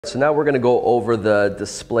So now we're going to go over the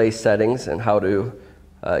display settings and how to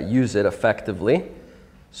use it effectively.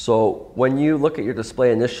 So when you look at your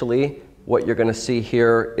display initially, what you're going to see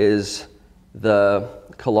here is the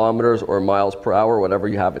kilometers or miles per hour, whatever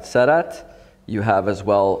you have it set at. You have as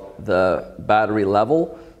well the battery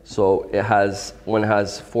level. So it has, one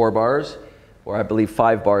has 4 bars, or I believe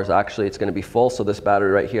 5 bars actually, it's going to be full. So this battery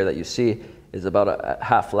right here that you see is about a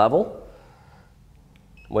half level.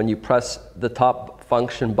 When you press the top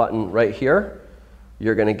function button right here,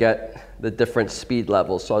 you're going to get the different speed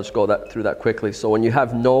levels. So I'll just go through that quickly. So when you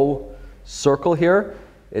have no circle here,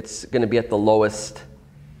 it's going to be at the lowest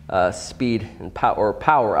speed and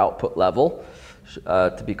power output level,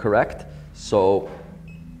 to be correct. So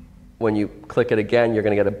when you click it again, you're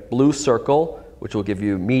going to get a blue circle, which will give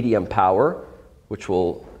you medium power, which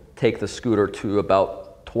will take the scooter to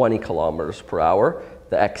about 20 kilometers per hour,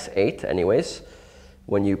 the X8 anyways.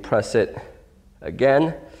 When you press it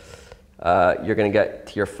again, you're going to get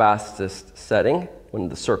to your fastest setting when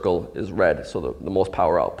the circle is red, so the most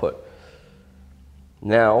power output.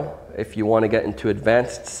 Now, if you want to get into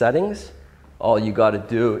advanced settings, all you got to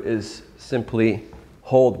do is simply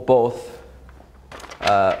hold both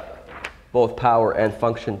power and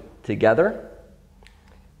function together.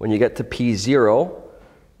 When you get to P0,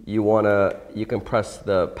 you can press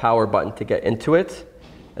the power button to get into it.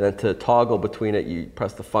 And then to toggle between it, you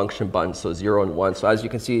press the function button, so 0 and 1. So as you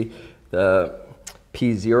can see, the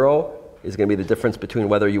P0 is going to be the difference between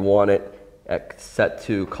whether you want it set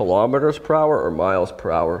to kilometers per hour or miles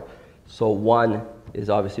per hour. So 1 is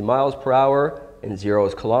obviously miles per hour, and 0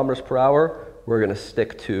 is kilometers per hour. We're going to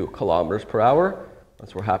stick to kilometers per hour.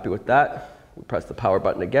 Once we're happy with that, we press the power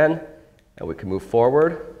button again, and we can move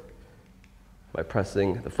forward by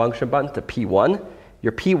pressing the function button to P1.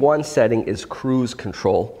 Your P1 setting is cruise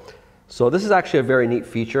control. So this is actually a very neat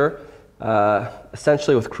feature.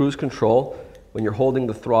 Essentially with cruise control, when you're holding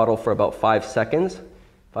the throttle for about 5 seconds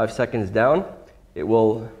down, it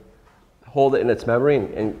will hold it in its memory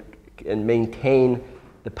and maintain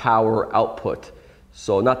the power output.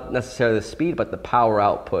 So not necessarily the speed, but the power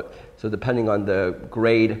output. So depending on the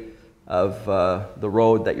grade of the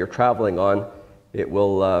road that you're traveling on, it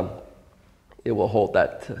will hold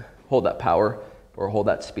that power, or hold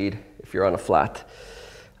that speed if you're on a flat.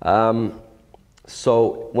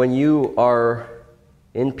 So when you are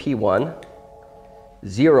in P1,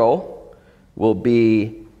 0 will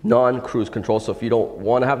be non-cruise control. So if you don't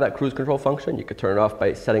want to have that cruise control function, you could turn it off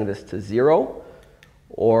by setting this to 0,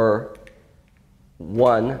 or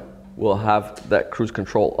 1 will have that cruise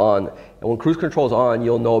control on. And when cruise control is on,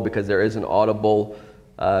 you'll know because there is an audible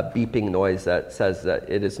beeping noise that says that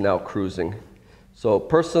it is now cruising. So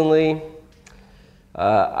personally,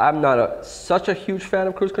 I'm not such a huge fan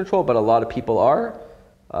of cruise control, but a lot of people are.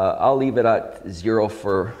 I'll leave it at 0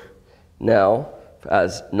 for now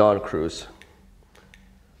as non-cruise.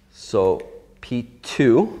 So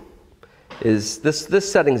P2 is, this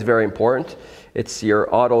setting is very important. It's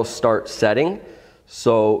your auto start setting.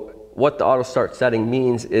 So what the auto start setting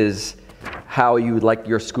means is how you would like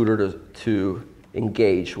your scooter to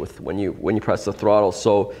engage with when you press the throttle.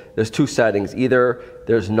 So there's 2 settings. Either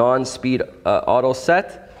there's non-speed auto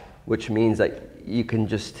set, which means that you can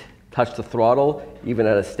just touch the throttle even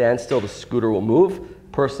at a standstill, the scooter will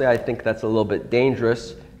move. Personally, I think that's a little bit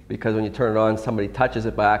dangerous because when you turn it on, somebody touches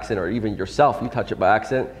it by accident, or even yourself, you touch it by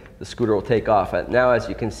accident, the scooter will take off. And now, as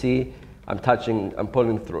you can see, I'm putting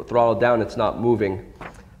the throttle down, it's not moving.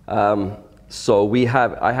 So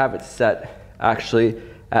I have it set actually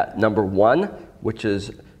at number 1, which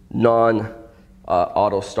is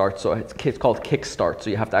non-auto start. So it's called kick start. So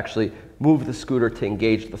you have to actually move the scooter to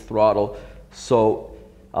engage the throttle. So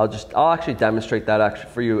I'll actually demonstrate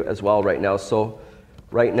that for you as well right now. So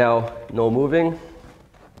right now, no moving.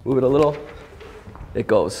 Move it a little, it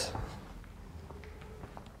goes.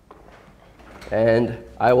 And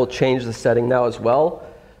I will change the setting now as well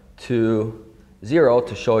to 0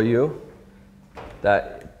 to show you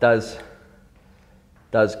that it does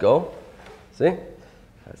go. See?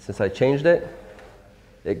 Since I changed it,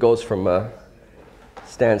 it goes from a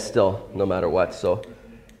standstill no matter what. So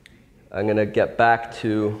I'm going to get back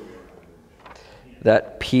to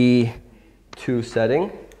that P2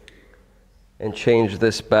 setting and change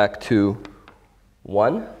this back to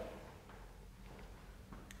 1.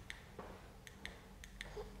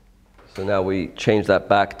 So now we change that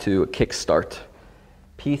back to a kickstart.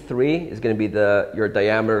 P3 is going to be your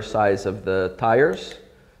diameter size of the tires.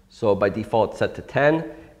 So by default, it's set to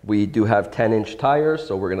 10. We do have 10-inch tires,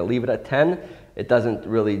 so we're going to leave it at 10. It doesn't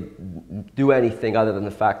really do anything other than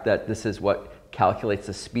the fact that this is what calculates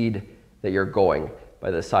the speed that you're going.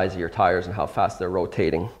 by the size of your tires and how fast they're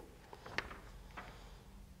rotating.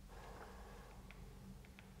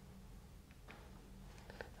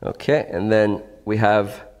 Okay, and then we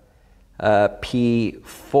have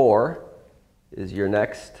P4 is your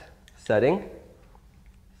next setting.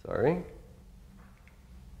 Sorry.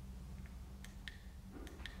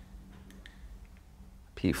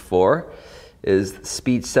 P4 is the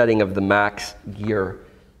speed setting of the max gear.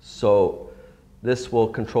 So this will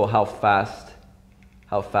control how fast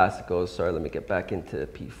it goes. Sorry, let me get back into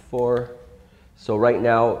P4. So right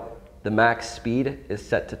now the max speed is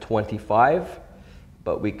set to 25,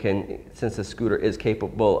 but we can, since the scooter is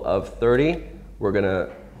capable of 30, we're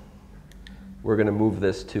gonna move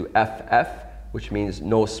this to FF, which means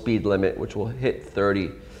no speed limit, which will hit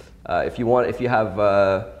 30. If you have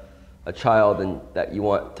a child and that you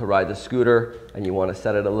want to ride the scooter and you want to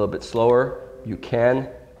set it a little bit slower, you can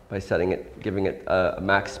by giving it a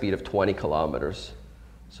max speed of 20 kilometers.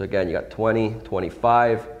 So again, you got 20,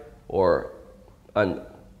 25, or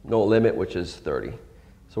no limit, which is 30.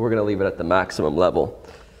 So we're going to leave it at the maximum level.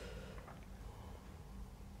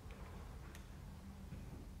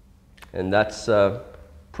 And that's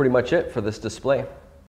pretty much it for this display.